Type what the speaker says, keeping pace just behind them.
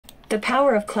The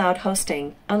power of cloud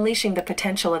hosting, unleashing the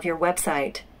potential of your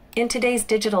website. In today's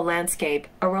digital landscape,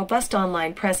 a robust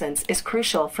online presence is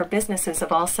crucial for businesses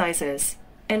of all sizes.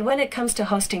 And when it comes to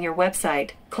hosting your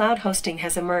website, cloud hosting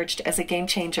has emerged as a game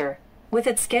changer. With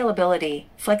its scalability,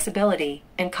 flexibility,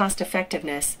 and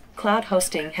cost-effectiveness, cloud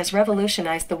hosting has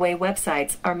revolutionized the way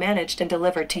websites are managed and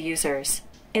delivered to users.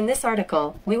 In this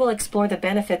article, we will explore the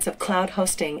benefits of cloud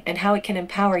hosting and how it can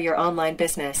empower your online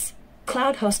business.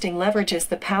 Cloud hosting leverages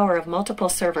the power of multiple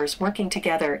servers working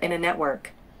together in a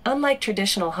network. Unlike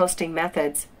traditional hosting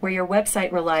methods, where your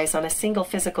website relies on a single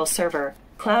physical server,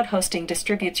 cloud hosting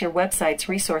distributes your website's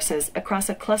resources across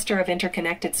a cluster of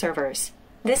interconnected servers.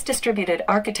 This distributed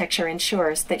architecture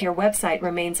ensures that your website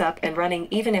remains up and running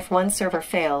even if one server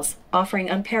fails, offering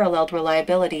unparalleled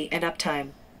reliability and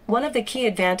uptime. One of the key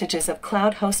advantages of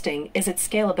cloud hosting is its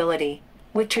scalability.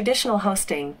 With traditional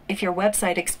hosting, if your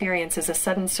website experiences a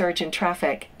sudden surge in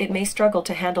traffic, it may struggle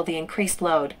to handle the increased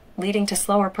load, leading to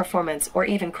slower performance or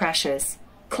even crashes.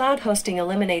 Cloud hosting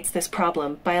eliminates this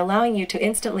problem by allowing you to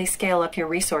instantly scale up your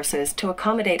resources to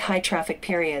accommodate high traffic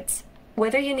periods.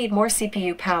 Whether you need more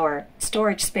CPU power,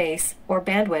 storage space, or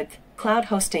bandwidth, cloud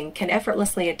hosting can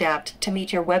effortlessly adapt to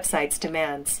meet your website's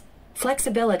demands.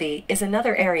 Flexibility is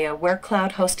another area where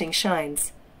cloud hosting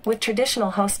shines. With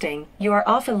traditional hosting, you are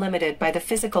often limited by the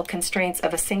physical constraints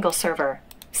of a single server.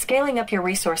 Scaling up your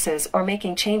resources or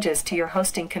making changes to your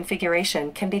hosting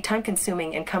configuration can be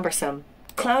time-consuming and cumbersome.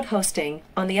 Cloud hosting,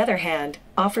 on the other hand,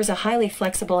 offers a highly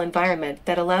flexible environment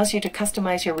that allows you to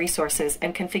customize your resources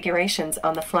and configurations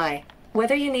on the fly.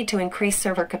 Whether you need to increase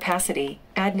server capacity,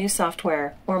 add new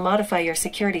software, or modify your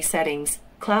security settings,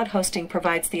 cloud hosting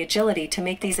provides the agility to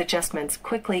make these adjustments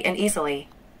quickly and easily.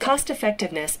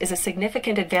 Cost-effectiveness is a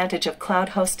significant advantage of cloud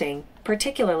hosting,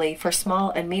 particularly for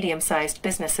small and medium-sized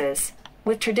businesses.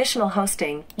 With traditional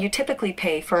hosting, you typically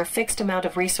pay for a fixed amount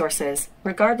of resources,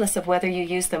 regardless of whether you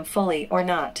use them fully or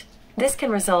not. This can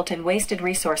result in wasted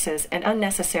resources and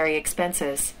unnecessary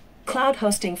expenses. Cloud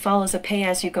hosting follows a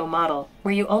pay-as-you-go model,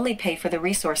 where you only pay for the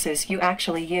resources you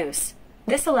actually use.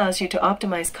 This allows you to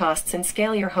optimize costs and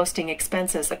scale your hosting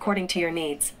expenses according to your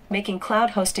needs, making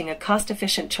cloud hosting a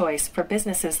cost-efficient choice for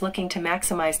businesses looking to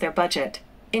maximize their budget.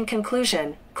 In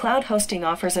conclusion, cloud hosting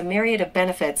offers a myriad of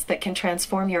benefits that can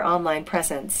transform your online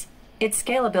presence. Its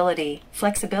scalability,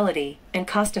 flexibility, and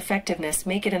cost-effectiveness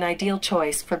make it an ideal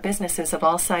choice for businesses of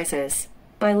all sizes.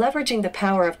 By leveraging the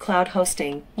power of cloud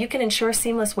hosting, you can ensure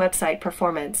seamless website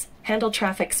performance, handle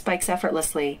traffic spikes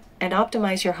effortlessly, and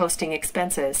optimize your hosting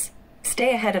expenses.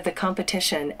 Stay ahead of the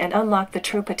competition and unlock the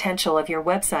true potential of your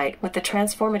website with the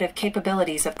transformative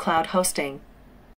capabilities of cloud hosting.